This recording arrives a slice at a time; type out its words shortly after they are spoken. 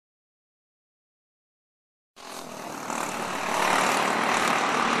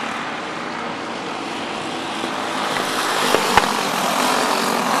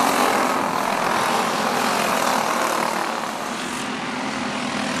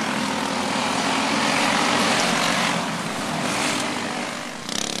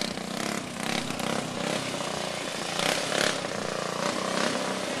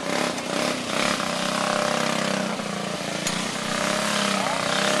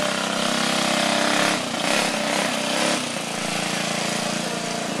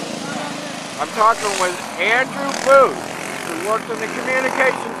talking with Andrew Booth, who works in the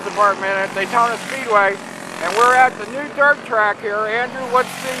communications department at Daytona Speedway, and we're at the new dirt track here. Andrew, what's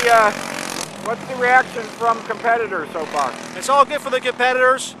the reaction from competitors so far? It's all good for the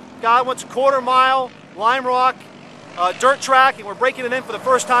competitors. Guy wants a quarter-mile Lime Rock dirt track, and we're breaking it in for the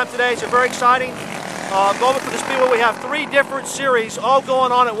first time today, so very exciting. Going for the Speedway, we have 3 different series all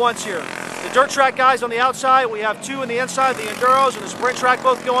going on at once here. The dirt track guys on the outside, we have 2 on the inside, the Enduros and the Sprint track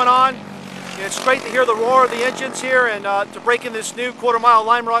both going on. It's great to hear the roar of the engines here and to break in this new quarter-mile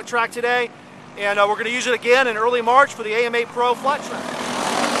Lime Rock track today. And we're going to use it again in early March for the AM8 Pro Flat Track.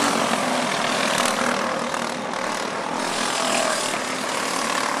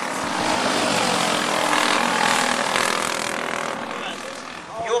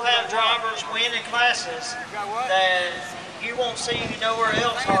 You'll have drivers winning classes that you won't see nowhere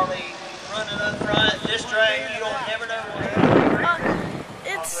else hardly running up front. This track, you don't never know what.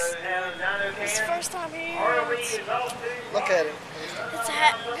 It's the first time here. Look at it. It's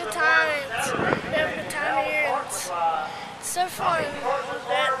a good time. We have a good time here. It's so fun.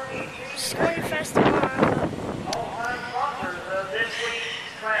 It's going faster.